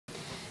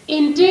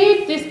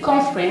Indeed, this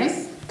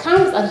conference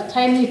comes at a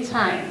timely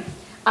time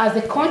as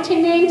the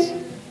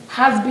continent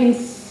has been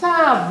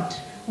served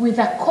with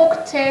a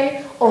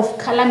cocktail of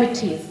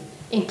calamities,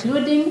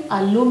 including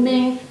a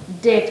looming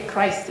debt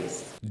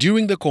crisis.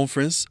 During the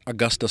conference,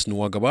 Augustus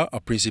Nwagaba, a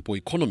principal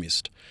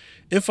economist,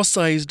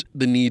 emphasized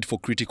the need for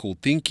critical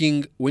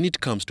thinking when it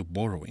comes to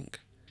borrowing.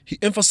 He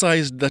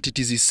emphasized that it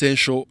is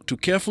essential to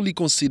carefully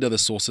consider the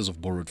sources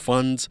of borrowed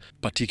funds,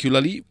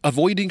 particularly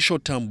avoiding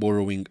short-term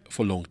borrowing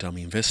for long-term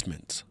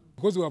investments.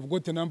 Because we have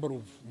got a number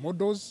of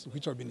models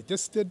which have been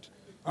tested,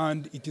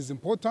 and it is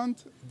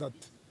important that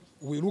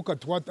we look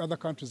at what other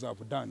countries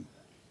have done.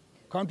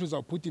 Countries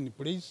have put in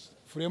place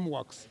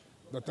frameworks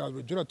that are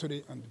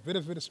regulatory and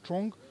very, very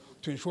strong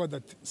to ensure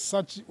that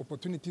such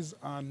opportunities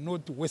are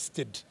not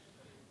wasted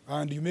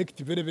and you make it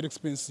very, very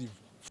expensive.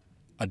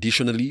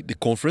 Additionally, the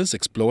conference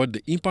explored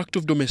the impact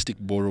of domestic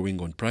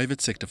borrowing on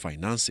private sector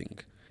financing.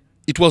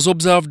 It was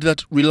observed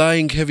that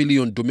relying heavily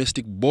on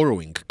domestic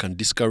borrowing can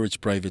discourage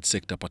private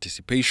sector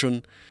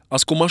participation,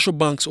 as commercial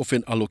banks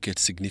often allocate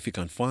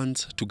significant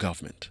funds to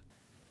government.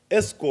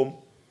 ESCOM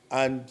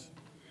and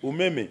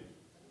Umeme,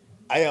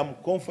 I am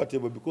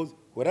comfortable because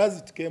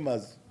whereas it came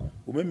as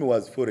Umeme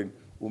was foreign,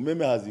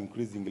 Umeme has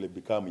increasingly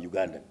become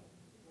Ugandan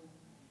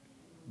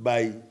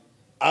by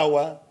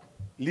our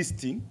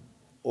listing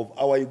of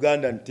our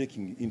Ugandan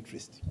taking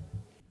interest.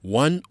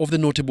 One of the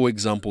notable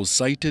examples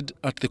cited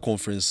at the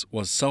conference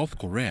was South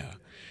Korea,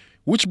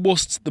 which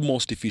boasts the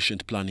most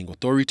efficient planning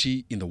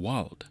authority in the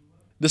world.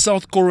 The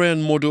South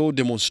Korean model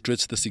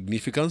demonstrates the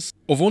significance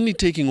of only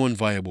taking on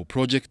viable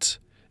projects,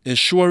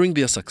 ensuring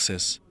their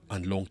success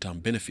and long-term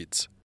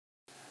benefits.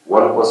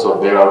 One possible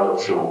bailout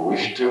option we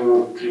wish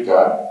to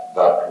trigger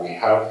that we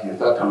have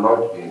hitherto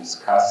not been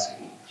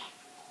discussing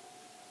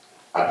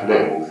at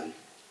length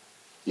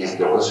is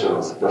the question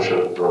of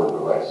special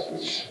drawing rights,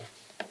 which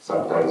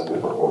sometimes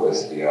people call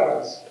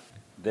SDRs.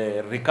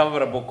 The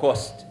recoverable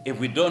cost, if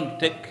we don't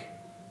take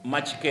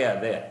much care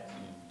there,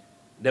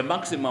 the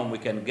maximum we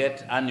can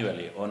get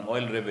annually on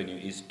oil revenue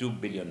is $2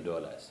 billion.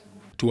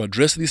 To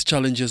address these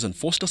challenges and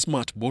foster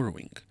smart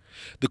borrowing,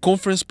 the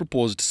conference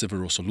proposed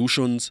several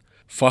solutions.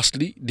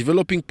 Firstly,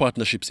 developing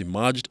partnerships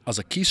emerged as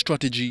a key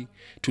strategy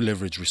to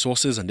leverage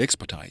resources and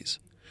expertise.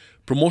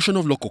 Promotion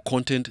of local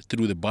content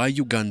through the Buy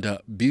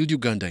Uganda, Build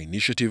Uganda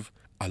initiative,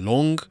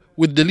 along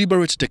with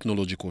deliberate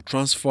technological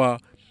transfer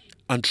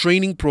and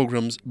training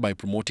programs by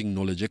promoting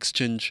knowledge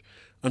exchange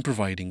and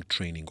providing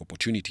training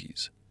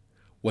opportunities.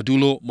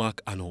 Wadulo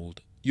Mark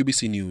Arnold,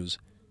 UBC News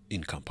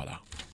in Kampala.